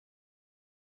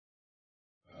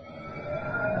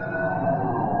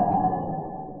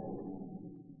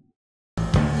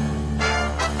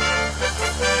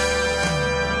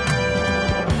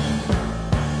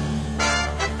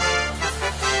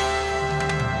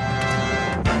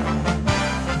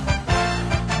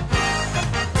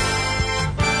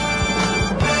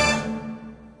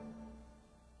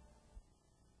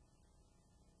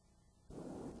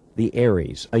The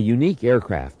Ares, a unique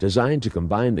aircraft designed to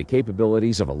combine the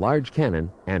capabilities of a large cannon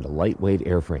and a lightweight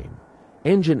airframe.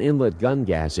 Engine inlet gun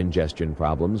gas ingestion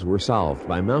problems were solved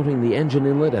by mounting the engine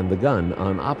inlet and the gun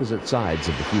on opposite sides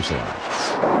of the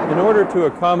fuselage. In order to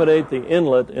accommodate the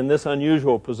inlet in this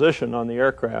unusual position on the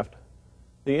aircraft,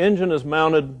 the engine is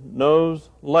mounted nose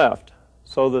left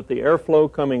so that the airflow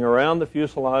coming around the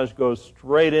fuselage goes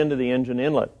straight into the engine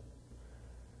inlet.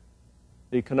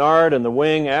 The canard and the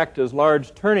wing act as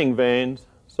large turning vanes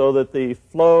so that the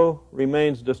flow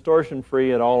remains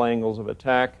distortion-free at all angles of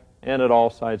attack and at all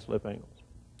side slip angles.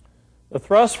 The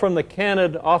thrust from the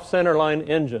canted off-center line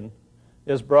engine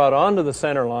is brought onto the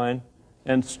center line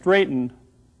and straightened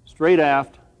straight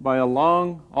aft by a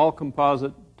long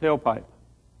all-composite tailpipe.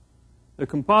 The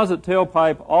composite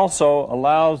tailpipe also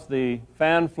allows the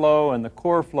fan flow and the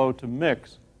core flow to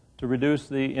mix to reduce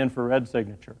the infrared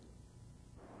signature.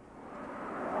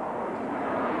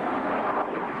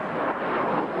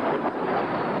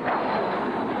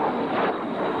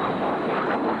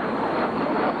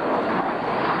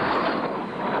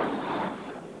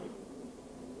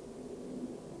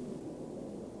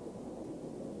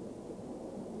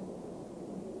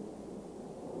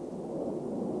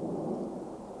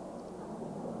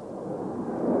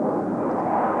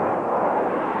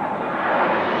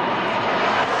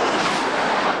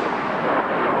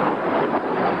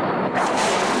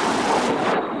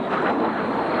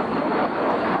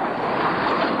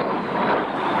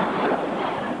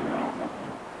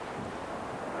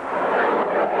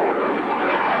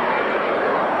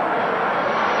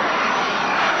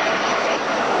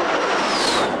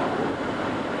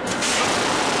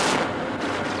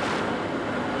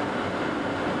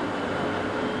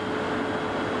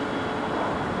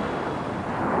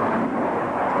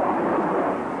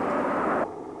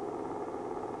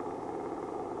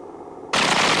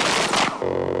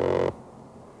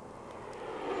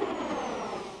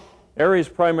 Ares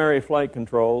primary flight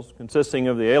controls, consisting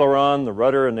of the aileron, the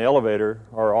rudder, and the elevator,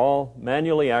 are all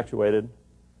manually actuated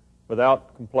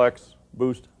without complex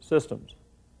boost systems.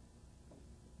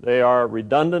 They are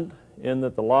redundant in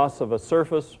that the loss of a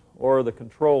surface or the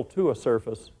control to a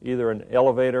surface, either an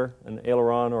elevator, an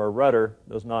aileron, or a rudder,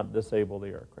 does not disable the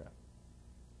aircraft.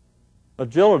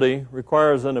 Agility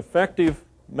requires an effective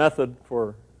method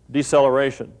for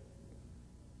deceleration.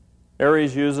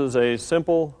 Ares uses a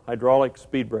simple hydraulic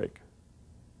speed brake.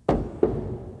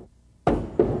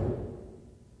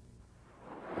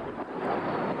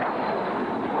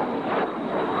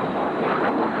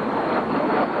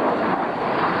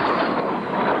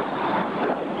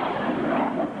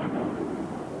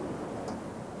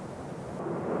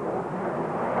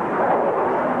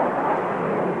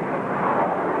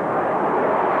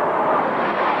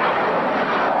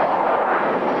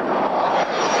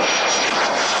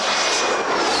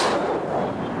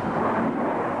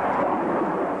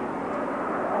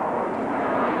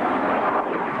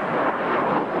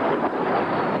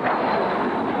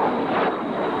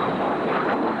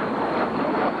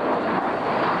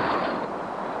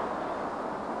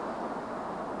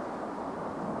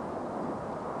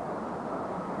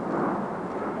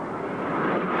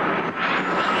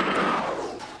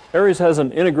 Ares has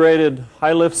an integrated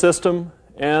high lift system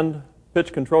and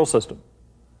pitch control system.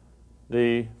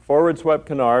 The forward swept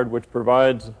canard, which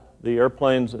provides the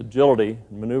airplane's agility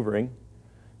and maneuvering,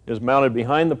 is mounted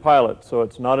behind the pilot, so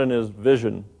it's not in his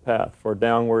vision path for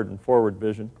downward and forward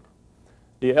vision.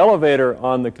 The elevator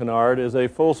on the canard is a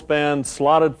full span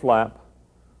slotted flap,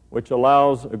 which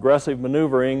allows aggressive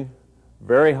maneuvering,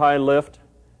 very high lift,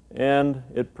 and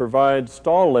it provides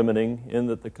stall limiting in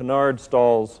that the canard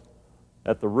stalls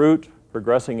at the root,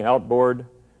 progressing outboard,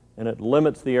 and it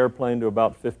limits the airplane to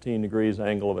about 15 degrees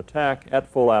angle of attack at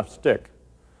full aft stick.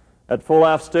 At full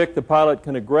aft stick, the pilot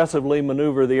can aggressively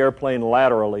maneuver the airplane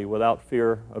laterally without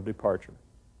fear of departure.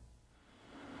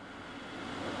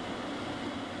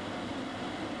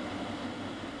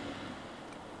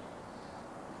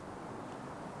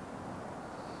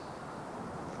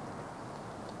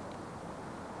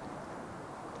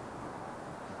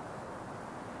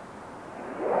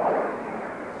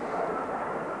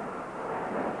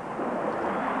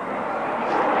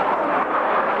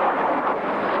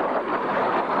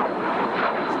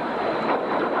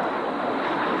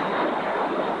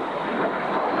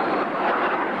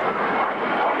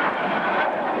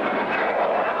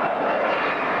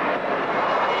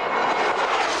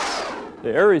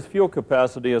 The Ares fuel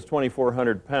capacity is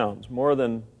 2,400 pounds, more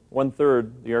than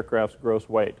 1/3 the aircraft's gross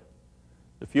weight.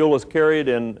 The fuel is carried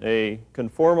in a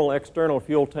conformal external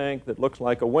fuel tank that looks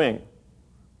like a wing,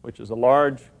 which is a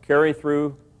large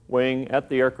carry-through wing at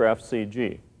the aircraft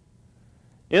CG.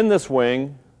 In this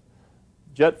wing,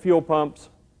 jet fuel pumps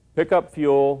pick up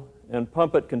fuel and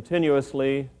pump it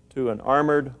continuously to an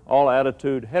armored,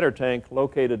 all-attitude header tank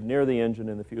located near the engine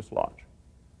in the fuselage.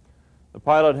 The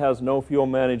pilot has no fuel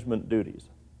management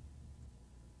duties.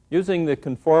 Using the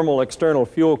conformal external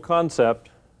fuel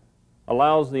concept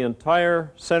allows the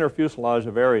entire center fuselage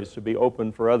of Ares to be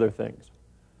open for other things.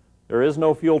 There is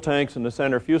no fuel tanks in the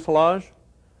center fuselage.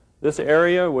 This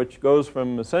area, which goes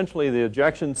from essentially the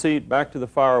ejection seat back to the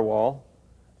firewall,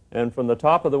 and from the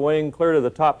top of the wing clear to the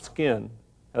top skin,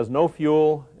 has no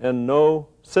fuel and no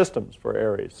systems for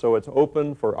Ares. So it's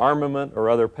open for armament or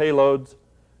other payloads,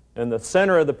 and the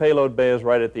center of the payload bay is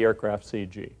right at the aircraft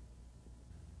CG.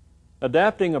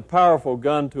 Adapting a powerful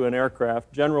gun to an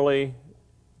aircraft generally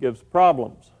gives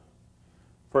problems.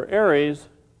 For Ares,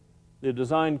 the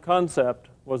design concept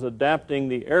was adapting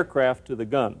the aircraft to the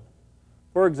gun.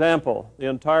 For example, the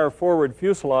entire forward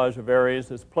fuselage of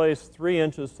Ares is placed 3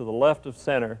 inches to the left of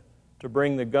center to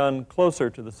bring the gun closer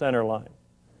to the center line.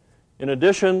 In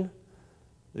addition,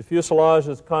 the fuselage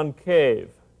is concave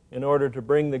in order to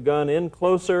bring the gun in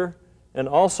closer and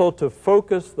also to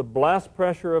focus the blast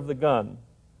pressure of the gun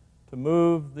to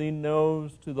move the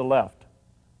nose to the left.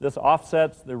 This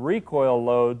offsets the recoil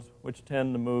loads, which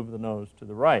tend to move the nose to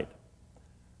the right.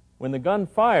 When the gun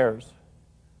fires,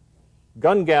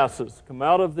 gun gases come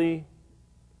out of the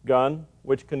gun,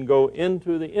 which can go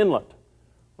into the inlet.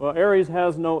 Well, Ares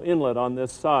has no inlet on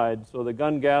this side, so the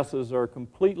gun gases are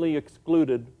completely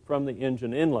excluded from the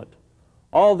engine inlet.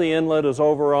 All the inlet is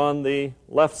over on the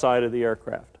left side of the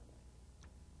aircraft.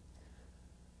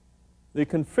 The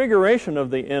configuration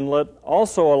of the inlet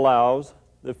also allows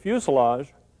the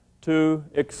fuselage to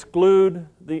exclude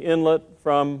the inlet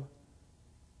from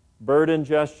bird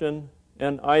ingestion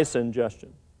and ice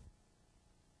ingestion.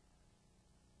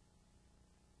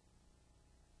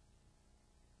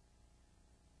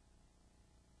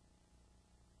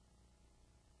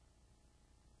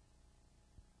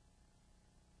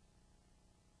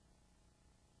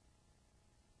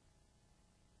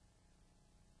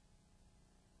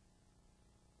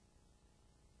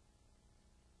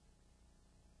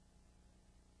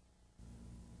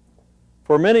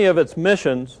 For many of its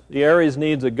missions, the Ares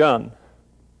needs a gun.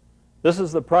 This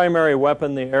is the primary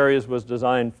weapon the Ares was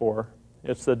designed for.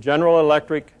 It's the General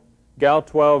Electric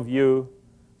GAL-12U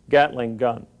Gatling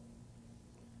gun.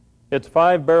 Its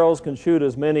 5 barrels can shoot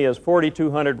as many as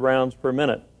 4,200 rounds per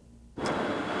minute.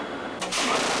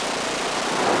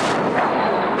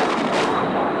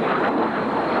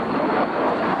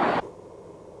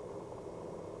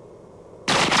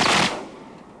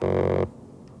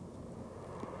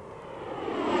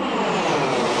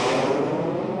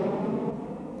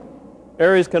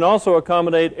 Ares can also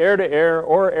accommodate air-to-air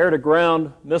or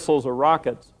air-to-ground missiles or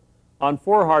rockets on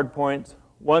 4 hardpoints,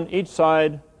 one each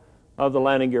side of the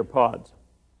landing gear pods.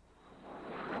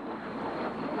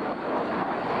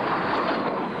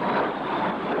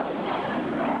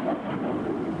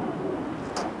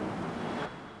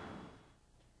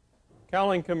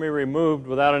 Cowling can be removed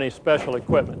without any special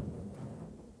equipment.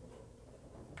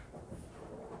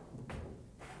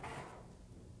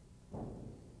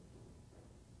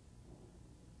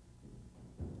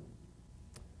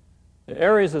 The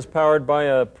Ares is powered by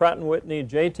a Pratt & Whitney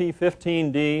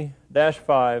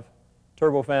JT15D-5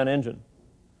 turbofan engine.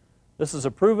 This is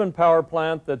a proven power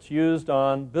plant that's used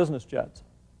on business jets.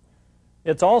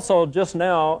 It's also just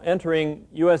now entering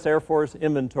U.S. Air Force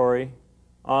inventory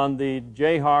on the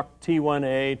Jayhawk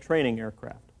T-1A training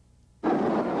aircraft.